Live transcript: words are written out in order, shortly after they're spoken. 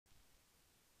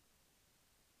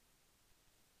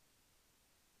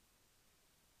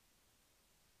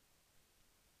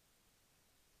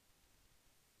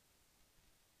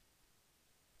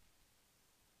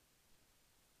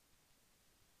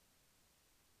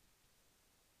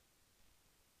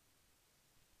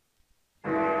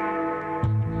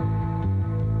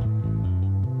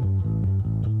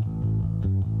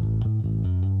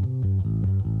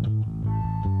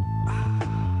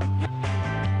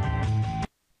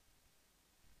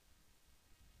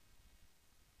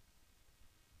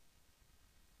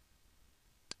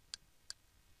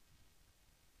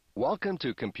Welcome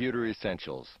to Computer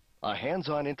Essentials, a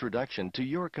hands-on introduction to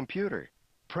your computer.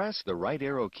 Press the right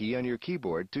arrow key on your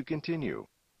keyboard to continue.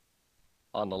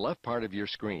 On the left part of your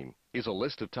screen is a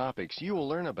list of topics you will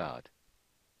learn about.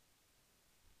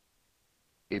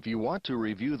 If you want to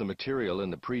review the material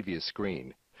in the previous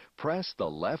screen, press the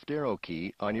left arrow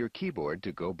key on your keyboard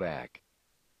to go back.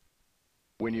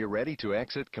 When you're ready to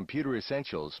exit Computer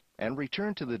Essentials and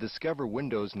return to the Discover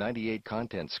Windows 98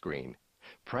 content screen,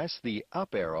 press the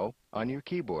up arrow on your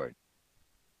keyboard.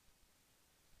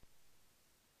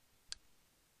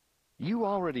 You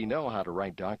already know how to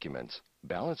write documents,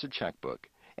 balance a checkbook,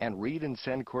 and read and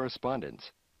send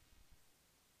correspondence.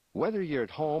 Whether you're at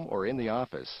home or in the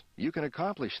office, you can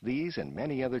accomplish these and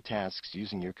many other tasks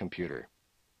using your computer.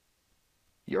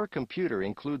 Your computer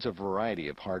includes a variety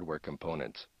of hardware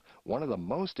components. One of the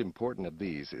most important of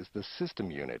these is the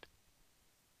system unit.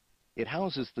 It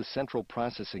houses the Central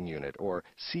Processing Unit, or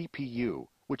CPU,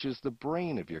 which is the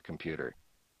brain of your computer.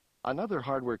 Another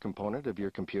hardware component of your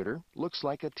computer looks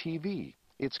like a TV.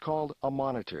 It's called a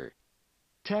monitor.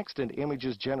 Text and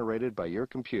images generated by your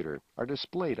computer are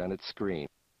displayed on its screen.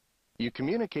 You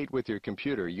communicate with your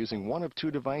computer using one of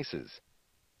two devices.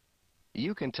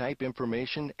 You can type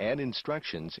information and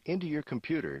instructions into your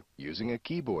computer using a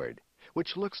keyboard,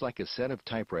 which looks like a set of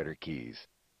typewriter keys.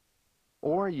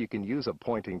 Or you can use a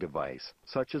pointing device,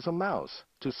 such as a mouse,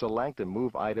 to select and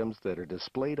move items that are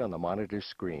displayed on the monitor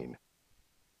screen.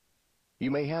 You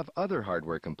may have other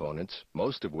hardware components,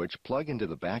 most of which plug into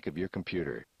the back of your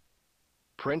computer.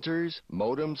 Printers,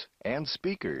 modems, and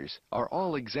speakers are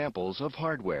all examples of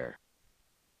hardware.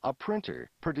 A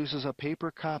printer produces a paper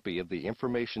copy of the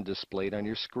information displayed on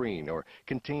your screen or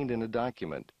contained in a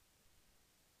document.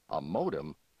 A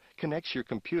modem connects your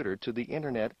computer to the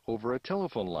internet over a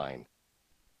telephone line.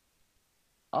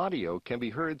 Audio can be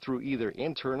heard through either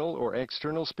internal or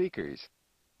external speakers.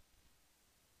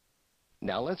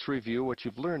 Now let's review what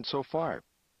you've learned so far.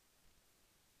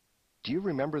 Do you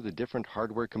remember the different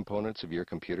hardware components of your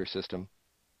computer system?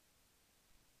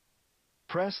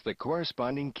 Press the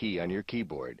corresponding key on your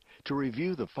keyboard to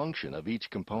review the function of each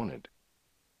component.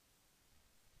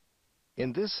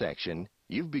 In this section,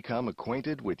 you've become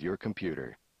acquainted with your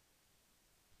computer.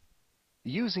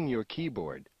 Using your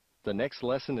keyboard, the next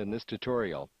lesson in this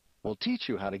tutorial will teach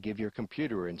you how to give your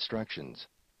computer instructions.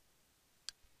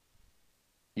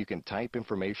 You can type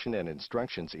information and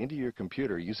instructions into your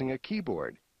computer using a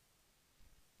keyboard.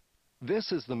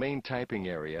 This is the main typing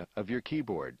area of your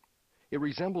keyboard. It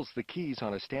resembles the keys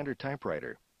on a standard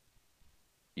typewriter.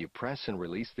 You press and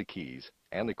release the keys,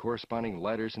 and the corresponding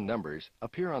letters and numbers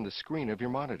appear on the screen of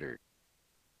your monitor.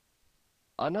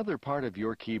 Another part of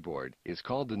your keyboard is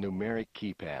called the numeric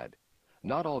keypad.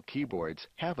 Not all keyboards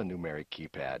have a numeric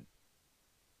keypad.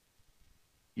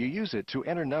 You use it to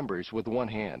enter numbers with one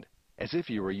hand, as if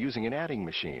you were using an adding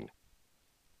machine.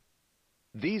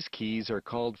 These keys are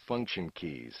called function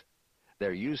keys.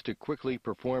 They're used to quickly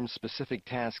perform specific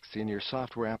tasks in your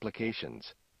software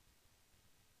applications.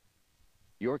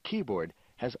 Your keyboard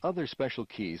has other special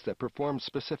keys that perform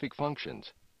specific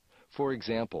functions. For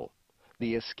example,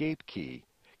 the escape key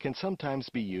can sometimes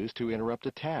be used to interrupt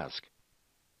a task.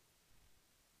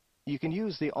 You can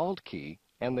use the Alt key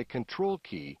and the Control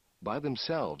key by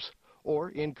themselves or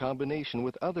in combination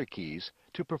with other keys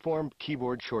to perform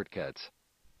keyboard shortcuts.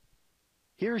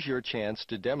 Here's your chance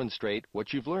to demonstrate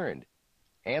what you've learned.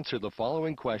 Answer the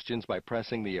following questions by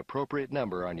pressing the appropriate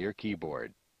number on your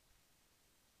keyboard.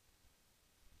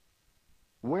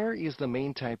 Where is the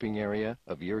main typing area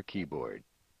of your keyboard?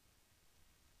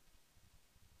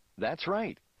 That's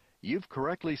right. You've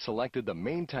correctly selected the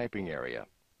main typing area.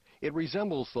 It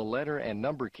resembles the letter and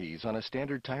number keys on a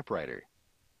standard typewriter.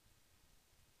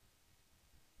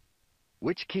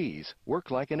 Which keys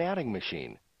work like an adding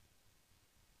machine?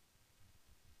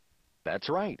 That's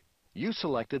right. You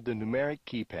selected the numeric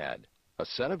keypad, a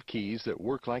set of keys that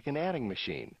work like an adding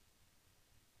machine.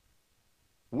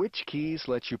 Which keys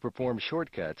let you perform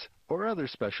shortcuts or other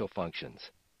special functions?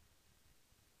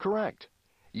 Correct.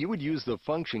 You would use the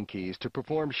function keys to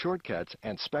perform shortcuts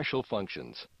and special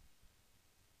functions.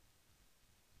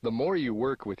 The more you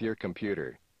work with your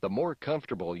computer, the more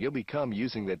comfortable you'll become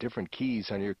using the different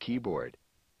keys on your keyboard.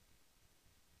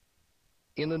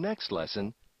 In the next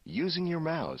lesson, using your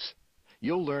mouse,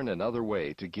 you'll learn another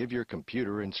way to give your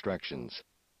computer instructions.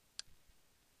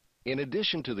 In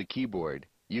addition to the keyboard,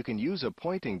 you can use a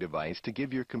pointing device to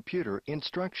give your computer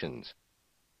instructions.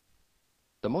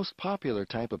 The most popular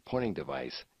type of pointing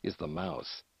device is the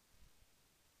mouse.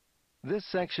 This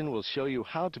section will show you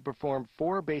how to perform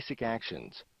 4 basic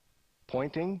actions.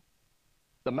 Pointing,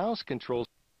 the mouse controls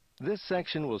This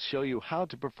section will show you how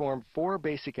to perform 4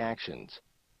 basic actions: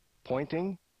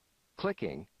 pointing,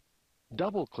 clicking,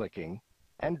 double-clicking,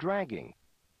 and dragging.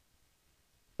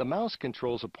 The mouse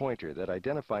controls a pointer that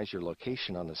identifies your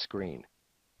location on the screen.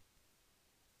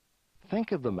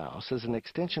 Think of the mouse as an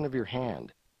extension of your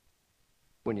hand.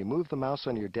 When you move the mouse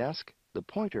on your desk, the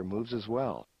pointer moves as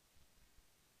well.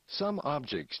 Some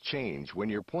objects change when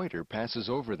your pointer passes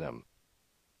over them.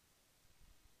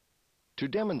 To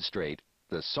demonstrate,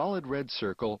 the solid red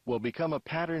circle will become a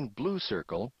patterned blue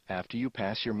circle after you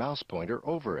pass your mouse pointer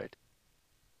over it.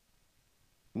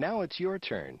 Now it's your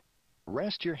turn.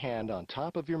 Rest your hand on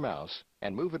top of your mouse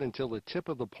and move it until the tip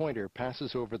of the pointer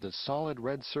passes over the solid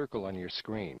red circle on your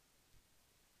screen.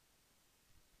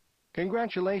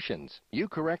 Congratulations! You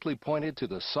correctly pointed to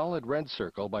the solid red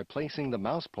circle by placing the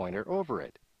mouse pointer over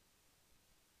it.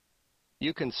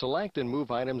 You can select and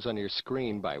move items on your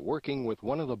screen by working with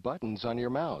one of the buttons on your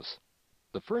mouse.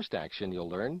 The first action you'll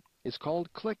learn is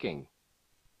called clicking.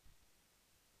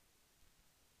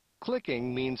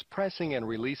 Clicking means pressing and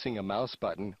releasing a mouse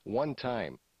button one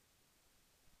time.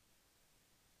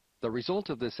 The result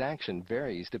of this action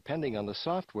varies depending on the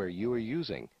software you are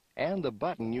using and the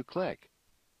button you click.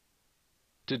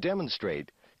 To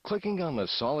demonstrate, clicking on the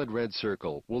solid red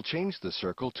circle will change the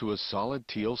circle to a solid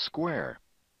teal square.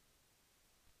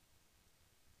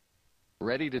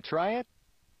 Ready to try it?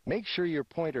 Make sure your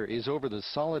pointer is over the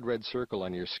solid red circle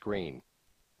on your screen.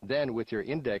 Then, with your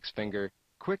index finger,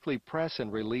 quickly press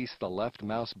and release the left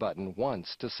mouse button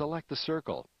once to select the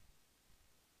circle.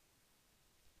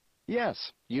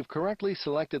 Yes, you've correctly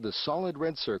selected the solid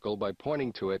red circle by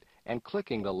pointing to it and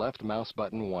clicking the left mouse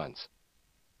button once.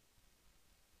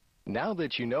 Now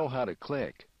that you know how to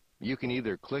click, you can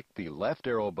either click the left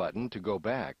arrow button to go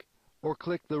back, or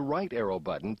click the right arrow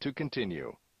button to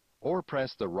continue, or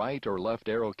press the right or left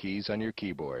arrow keys on your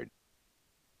keyboard.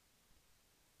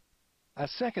 A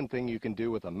second thing you can do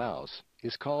with a mouse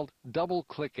is called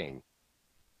double-clicking.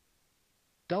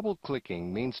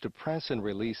 Double-clicking means to press and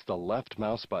release the left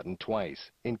mouse button twice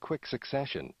in quick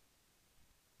succession.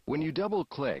 When you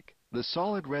double-click, the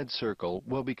solid red circle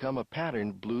will become a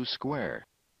patterned blue square.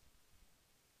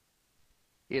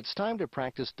 It's time to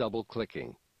practice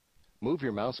double-clicking. Move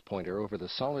your mouse pointer over the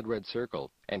solid red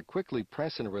circle and quickly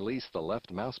press and release the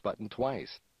left mouse button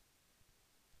twice.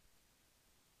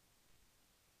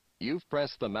 You've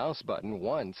pressed the mouse button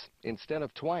once instead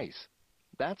of twice.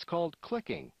 That's called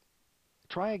clicking.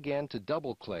 Try again to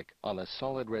double-click on the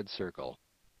solid red circle.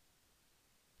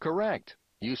 Correct!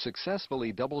 You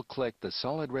successfully double-clicked the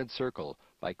solid red circle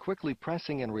by quickly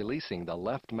pressing and releasing the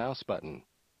left mouse button.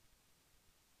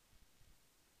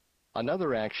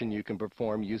 Another action you can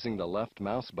perform using the left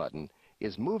mouse button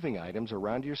is moving items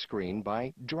around your screen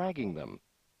by dragging them.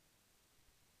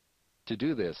 To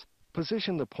do this,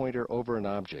 position the pointer over an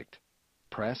object.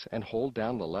 Press and hold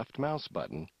down the left mouse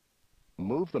button.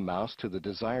 Move the mouse to the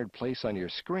desired place on your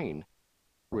screen.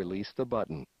 Release the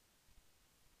button.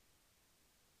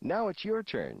 Now it's your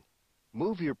turn.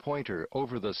 Move your pointer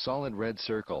over the solid red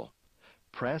circle.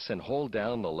 Press and hold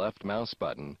down the left mouse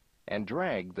button and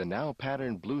drag the now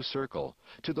patterned blue circle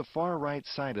to the far right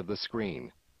side of the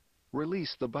screen.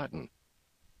 Release the button.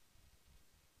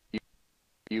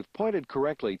 You've pointed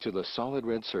correctly to the solid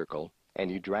red circle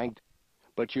and you dragged,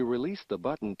 but you released the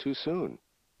button too soon.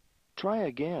 Try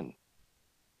again.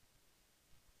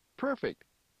 Perfect!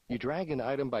 You drag an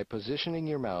item by positioning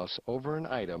your mouse over an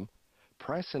item,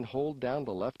 press and hold down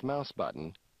the left mouse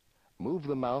button, move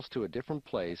the mouse to a different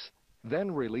place,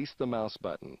 then release the mouse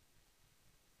button.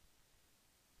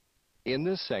 In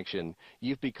this section,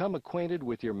 you've become acquainted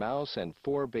with your mouse and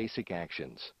 4 basic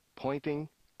actions: pointing,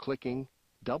 clicking,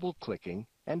 double-clicking,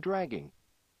 and dragging.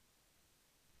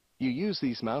 You use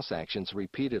these mouse actions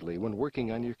repeatedly when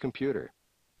working on your computer.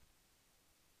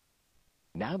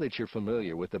 Now that you're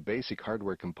familiar with the basic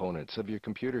hardware components of your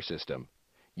computer system,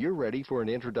 you're ready for an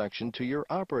introduction to your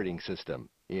operating system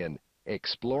in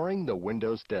Exploring the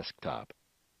Windows Desktop.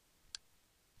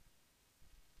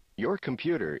 Your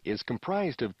computer is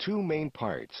comprised of 2 main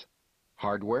parts: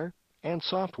 hardware and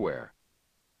software.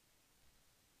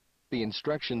 The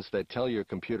instructions that tell your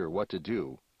computer what to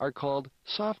do are called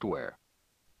software.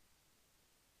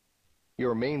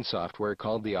 Your main software,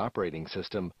 called the operating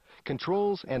system,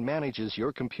 controls and manages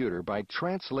your computer by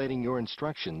translating your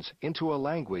instructions into a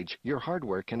language your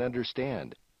hardware can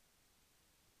understand.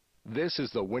 This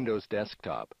is the Windows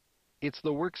Desktop. It's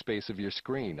the workspace of your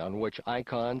screen on which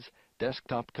icons,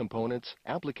 desktop components,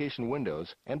 application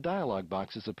windows, and dialog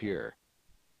boxes appear.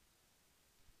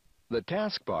 The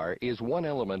taskbar is one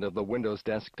element of the Windows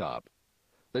Desktop.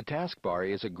 The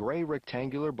taskbar is a gray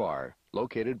rectangular bar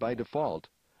located by default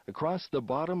across the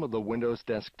bottom of the Windows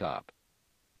desktop.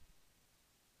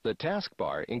 The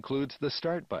taskbar includes the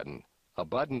Start button, a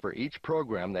button for each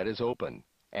program that is open,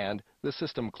 and the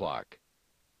system clock.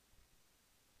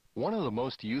 One of the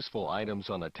most useful items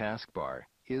on the taskbar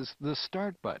is the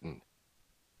Start button.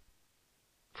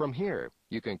 From here,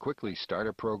 you can quickly start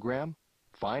a program,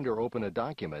 find or open a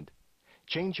document,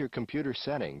 change your computer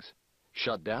settings,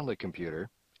 shut down the computer,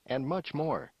 and much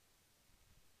more.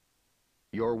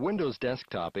 Your Windows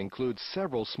desktop includes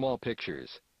several small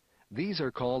pictures. These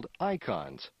are called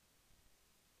icons.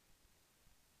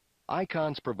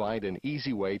 Icons provide an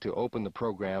easy way to open the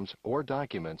programs or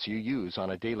documents you use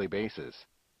on a daily basis.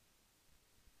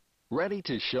 Ready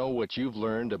to show what you've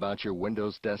learned about your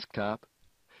Windows desktop?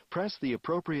 Press the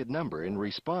appropriate number in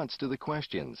response to the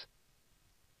questions.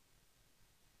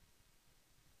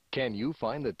 Can you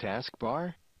find the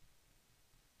taskbar?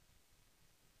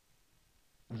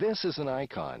 This is an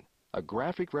icon, a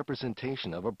graphic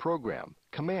representation of a program,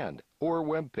 command, or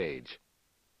web page.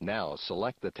 Now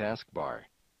select the taskbar.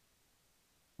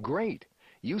 Great!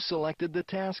 You selected the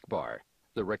taskbar,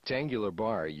 the rectangular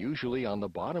bar usually on the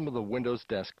bottom of the Windows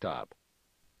desktop.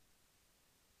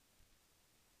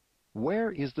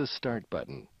 Where is the Start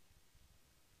button?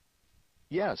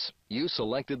 Yes, you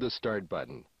selected the Start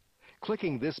button.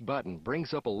 Clicking this button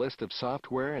brings up a list of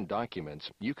software and documents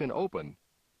you can open.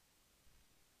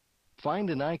 Find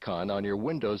an icon on your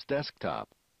Windows desktop.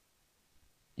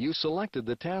 You selected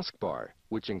the taskbar,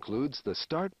 which includes the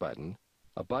Start button,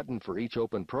 a button for each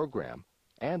open program,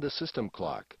 and a system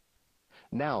clock.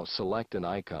 Now select an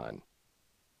icon.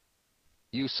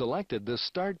 You selected the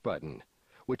Start button,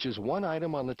 which is one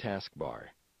item on the taskbar.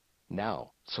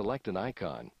 Now select an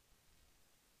icon.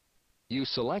 You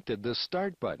selected the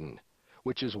Start button,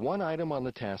 which is one item on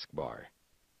the taskbar.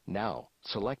 Now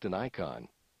select an icon.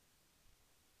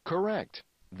 Correct!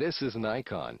 This is an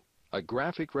icon, a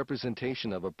graphic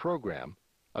representation of a program,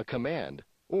 a command,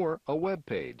 or a web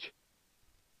page.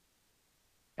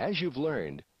 As you've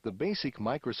learned, the basic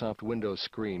Microsoft Windows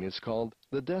screen is called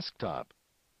the desktop.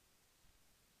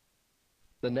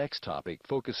 The next topic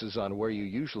focuses on where you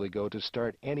usually go to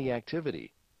start any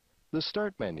activity, the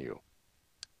Start menu.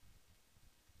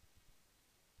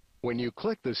 When you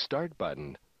click the Start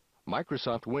button,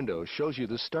 Microsoft Windows shows you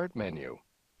the Start menu.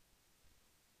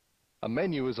 A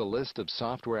menu is a list of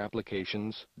software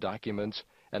applications, documents,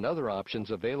 and other options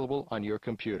available on your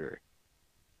computer.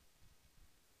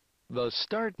 The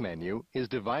Start menu is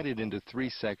divided into three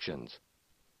sections.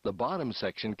 The bottom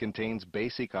section contains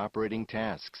basic operating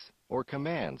tasks or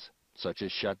commands, such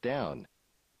as shut down.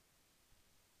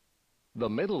 The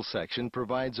middle section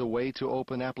provides a way to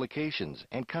open applications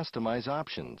and customize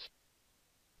options.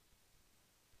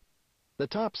 The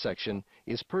top section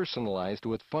is personalized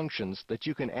with functions that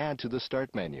you can add to the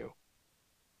Start menu.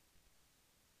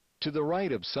 To the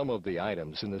right of some of the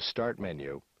items in the Start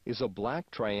menu is a black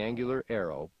triangular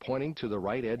arrow pointing to the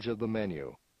right edge of the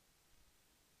menu.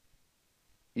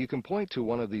 You can point to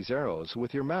one of these arrows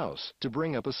with your mouse to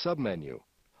bring up a submenu,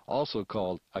 also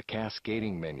called a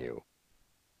cascading menu.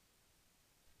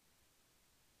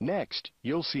 Next,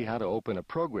 you'll see how to open a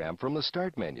program from the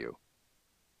Start menu.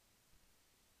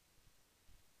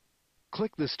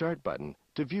 Click the Start button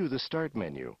to view the Start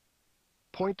menu.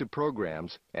 Point to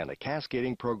Programs and a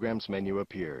Cascading Programs menu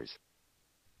appears.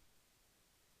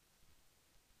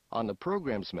 On the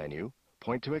Programs menu,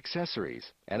 point to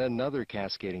Accessories and another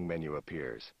cascading menu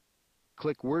appears.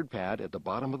 Click WordPad at the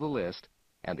bottom of the list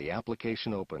and the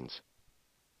application opens.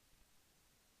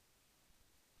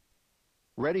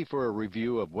 Ready for a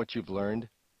review of what you've learned?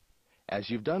 As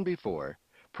you've done before,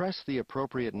 press the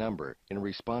appropriate number in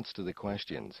response to the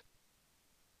questions.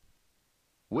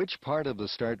 Which part of the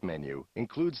Start menu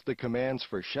includes the commands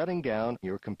for shutting down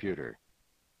your computer?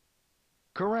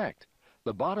 Correct!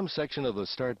 The bottom section of the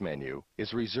Start menu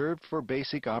is reserved for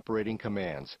basic operating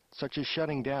commands, such as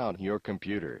shutting down your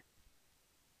computer.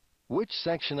 Which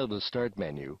section of the Start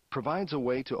menu provides a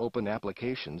way to open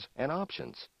applications and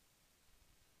options?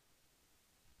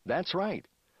 That's right!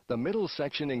 The middle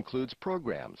section includes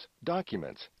programs,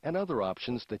 documents, and other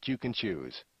options that you can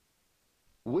choose.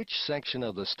 Which section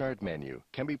of the Start menu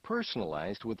can be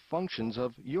personalized with functions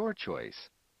of your choice?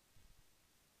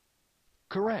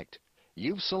 Correct!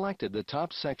 You've selected the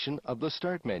top section of the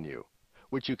Start menu,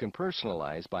 which you can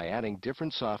personalize by adding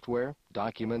different software,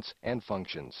 documents, and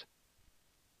functions.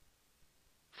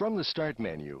 From the Start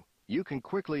menu, you can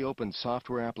quickly open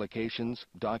software applications,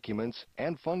 documents,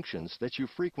 and functions that you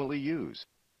frequently use.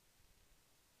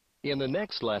 In the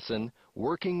next lesson,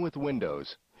 Working with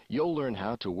Windows, you'll learn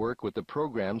how to work with the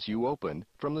programs you opened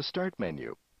from the Start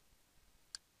menu.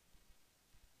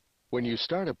 When you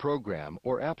start a program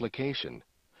or application,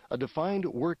 a defined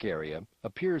work area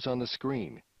appears on the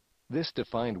screen. This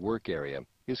defined work area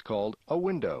is called a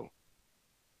window.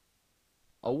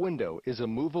 A window is a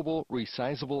movable,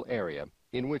 resizable area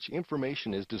in which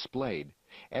information is displayed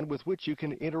and with which you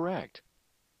can interact.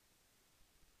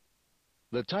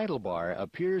 The title bar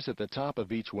appears at the top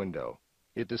of each window.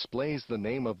 It displays the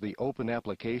name of the open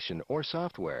application or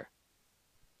software.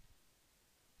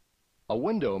 A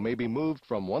window may be moved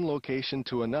from one location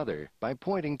to another by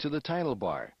pointing to the title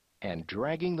bar and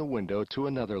dragging the window to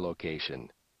another location.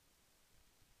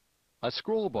 A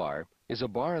scroll bar is a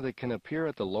bar that can appear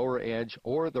at the lower edge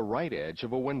or the right edge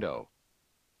of a window.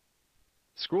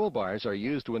 Scroll bars are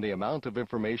used when the amount of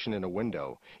information in a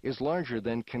window is larger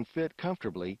than can fit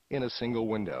comfortably in a single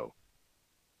window.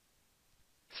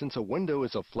 Since a window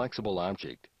is a flexible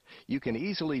object, you can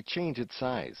easily change its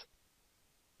size.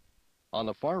 On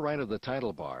the far right of the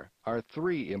title bar are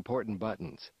three important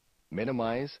buttons: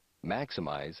 minimize,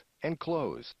 maximize, and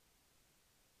close.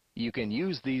 You can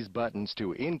use these buttons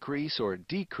to increase or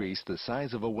decrease the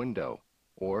size of a window,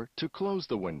 or to close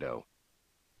the window.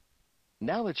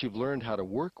 Now that you've learned how to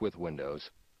work with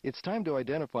windows, it's time to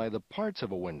identify the parts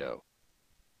of a window.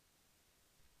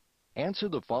 Answer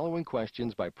the following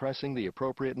questions by pressing the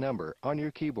appropriate number on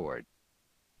your keyboard.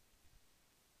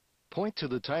 Point to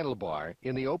the title bar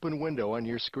in the open window on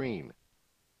your screen.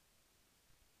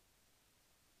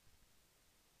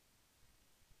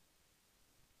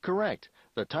 Correct.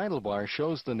 The title bar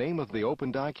shows the name of the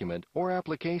open document or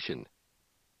application.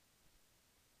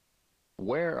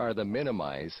 Where are the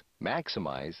minimize,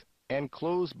 maximize, and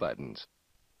close buttons?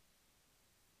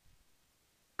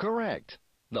 Correct.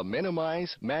 The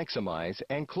minimize, maximize,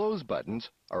 and close buttons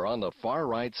are on the far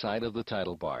right side of the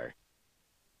title bar.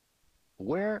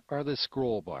 Where are the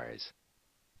scroll bars?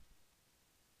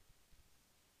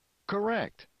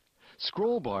 Correct.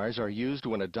 Scroll bars are used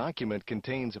when a document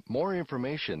contains more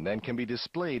information than can be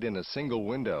displayed in a single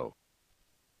window.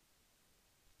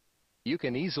 You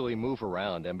can easily move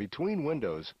around and between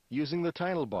windows using the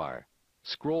title bar,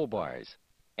 scroll bars,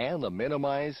 and the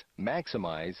minimize,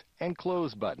 maximize, and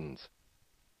close buttons.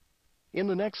 In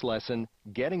the next lesson,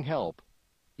 Getting Help,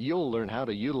 you'll learn how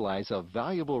to utilize a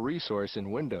valuable resource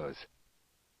in Windows.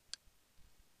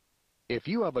 If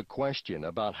you have a question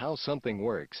about how something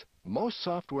works, most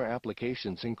software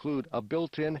applications include a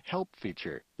built-in help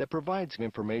feature that provides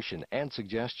information and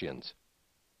suggestions.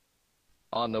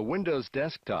 On the Windows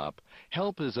desktop,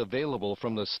 help is available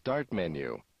from the Start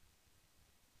menu.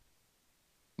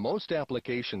 Most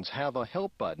applications have a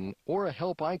help button or a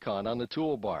help icon on the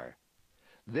toolbar.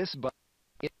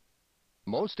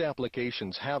 Most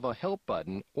applications have a help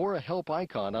button or a help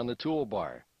icon on the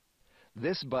toolbar.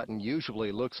 This button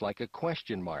usually looks like a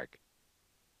question mark.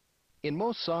 In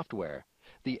most software,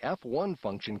 the F1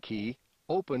 function key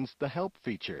opens the help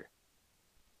feature.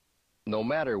 No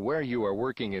matter where you are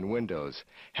working in Windows,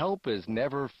 help is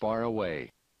never far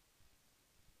away.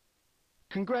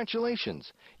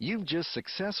 Congratulations! You've just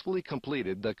successfully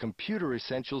completed the Computer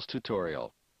Essentials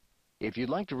tutorial. If you'd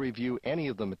like to review any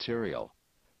of the material,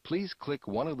 please click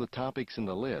one of the topics in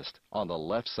the list on the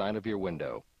left side of your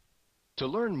window. To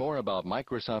learn more about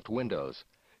Microsoft Windows,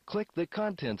 click the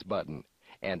Contents button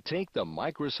and take the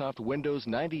Microsoft Windows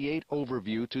 98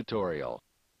 Overview tutorial.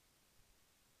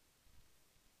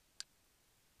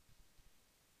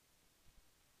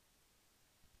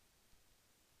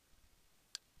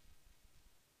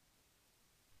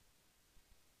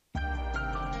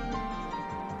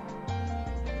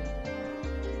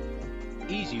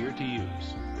 Easier to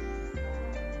use.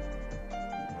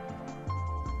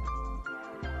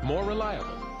 More reliable.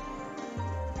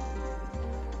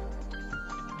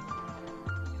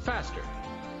 Faster.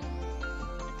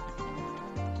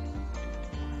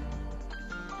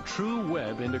 True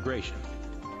web integration.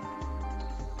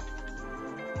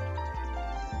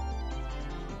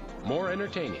 More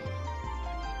entertaining.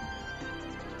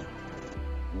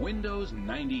 Windows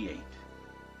 98.